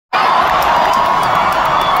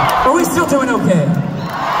still doing okay?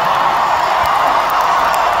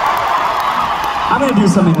 I'm gonna do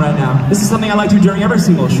something right now. This is something I like to do during every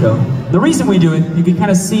single show. The reason we do it, you can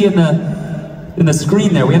kind of see in the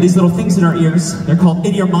screen there, we have these little things in our ears. They're called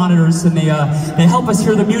in-ear monitors, and they help us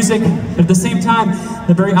hear the music, but at the same time,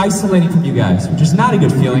 they're very isolating from you guys, which is not a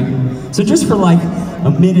good feeling. So just for like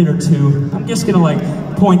a minute or two, I'm just gonna like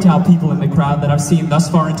point out people in the crowd that I've seen thus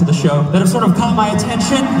far into the show that have sort of caught my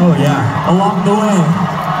attention. Oh yeah, along the way.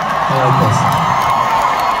 I like this.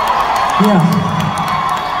 Yeah.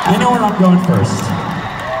 I know where I'm going first.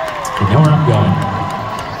 I know where I'm going.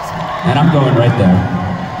 And I'm going right there.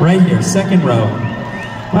 Right here, second row.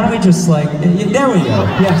 Why don't we just like, there we go,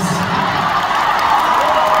 yes.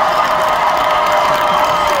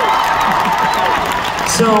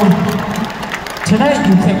 So, tonight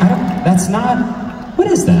you pick, that's not, what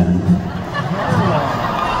is that?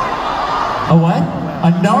 A what?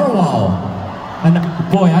 A narwhal.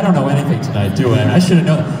 Boy, I don't know anything tonight, do I? I should have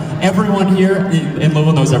known. Everyone here in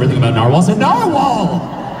Louisville knows everything about narwhals. A narwhal!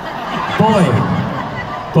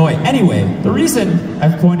 Boy. Anyway, the reason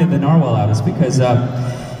I've pointed the narwhal out is because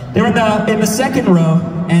they were in the second row,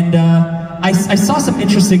 and I saw some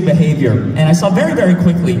interesting behavior, and I saw very, very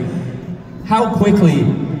quickly how quickly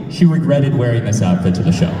she regretted wearing this outfit to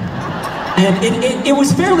the show. And it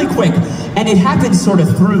was fairly quick, and it happened sort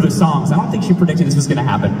of through the songs. I don't think she predicted this was going to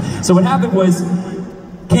happen. So what happened was,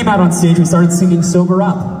 came out on stage, we started singing Sober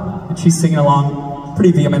Up. And she's singing along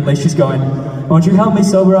pretty vehemently. She's going, won't you help me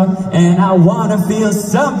sober up? And I wanna feel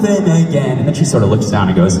something again. And then she sort of looks down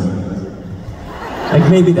and goes, like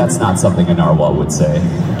maybe that's not something a narwhal would say.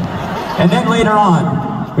 And then later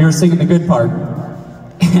on, we were singing the good part.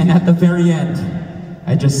 And at the very end,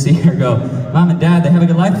 I just see her go, Mom and Dad, they have a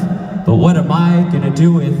good life, but what am I gonna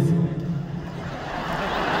do with?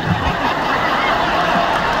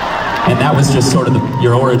 And that was just sort of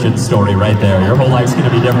your origin story right there. Your whole life's gonna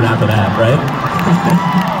be different after that, right?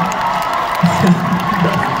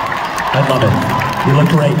 I love it. You look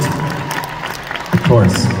great. Of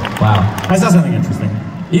course. Wow. I saw something interesting.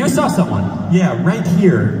 You saw someone? Yeah, right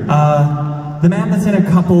here. The man that's in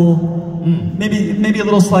a couple, maybe a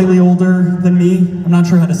little slightly older than me. I'm not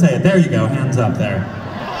sure how to say it. There you go, hands up there.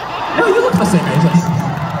 No, you look the same age.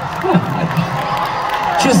 Yeah.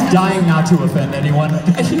 Just dying not to offend anyone.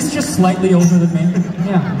 He's just slightly older than me.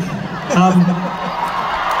 Yeah. There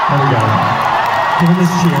we go. Give him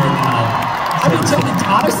this cheer and then I mean,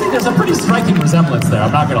 honestly, there's a pretty striking resemblance there,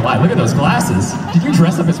 I'm not gonna lie. Look at those glasses. Did you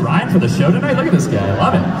dress up as Ryan for the show tonight? Look at this guy, I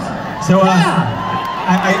love it. So, I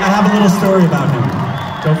have a little story about him.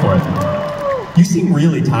 Go for it. You seem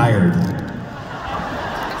really tired.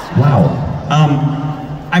 Wow.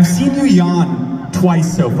 I've seen you yawn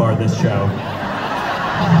twice so far this show.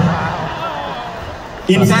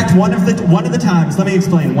 In fact, one of the times, let me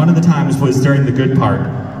explain, one of the times was during the good part.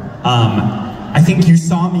 I think you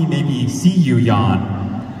saw me maybe see you yawn,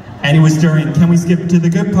 and it was during, can we skip to the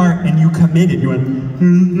good part, and you committed, you went,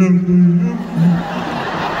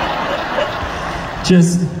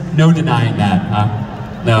 just no denying that, huh?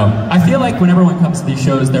 No. I feel like when everyone comes to these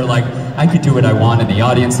shows, they're like, I could do what I want in the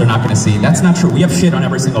audience, they're not gonna see. That's not true. We have shit on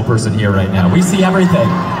every single person here right now. We see everything.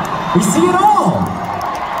 We see it all.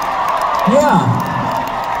 Yeah.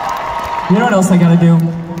 You know what else I gotta do?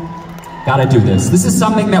 Gotta do this. This is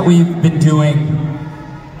something that we've been doing.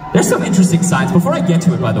 There's some interesting signs. Before I get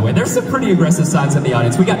to it, by the way, there's some pretty aggressive signs in the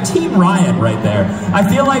audience. We got Team Ryan right there. I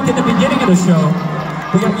feel like in the beginning of the show,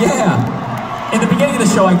 in the beginning of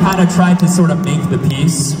the show, I kind of tried to sort of make the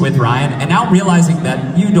peace with Ryan, and now I'm realizing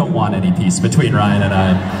that you don't want any peace between Ryan and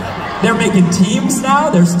I. They're making teams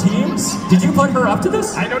now? There's teams? Did you put her up to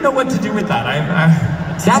this? I don't know what to do with that.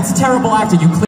 That's terrible acting. You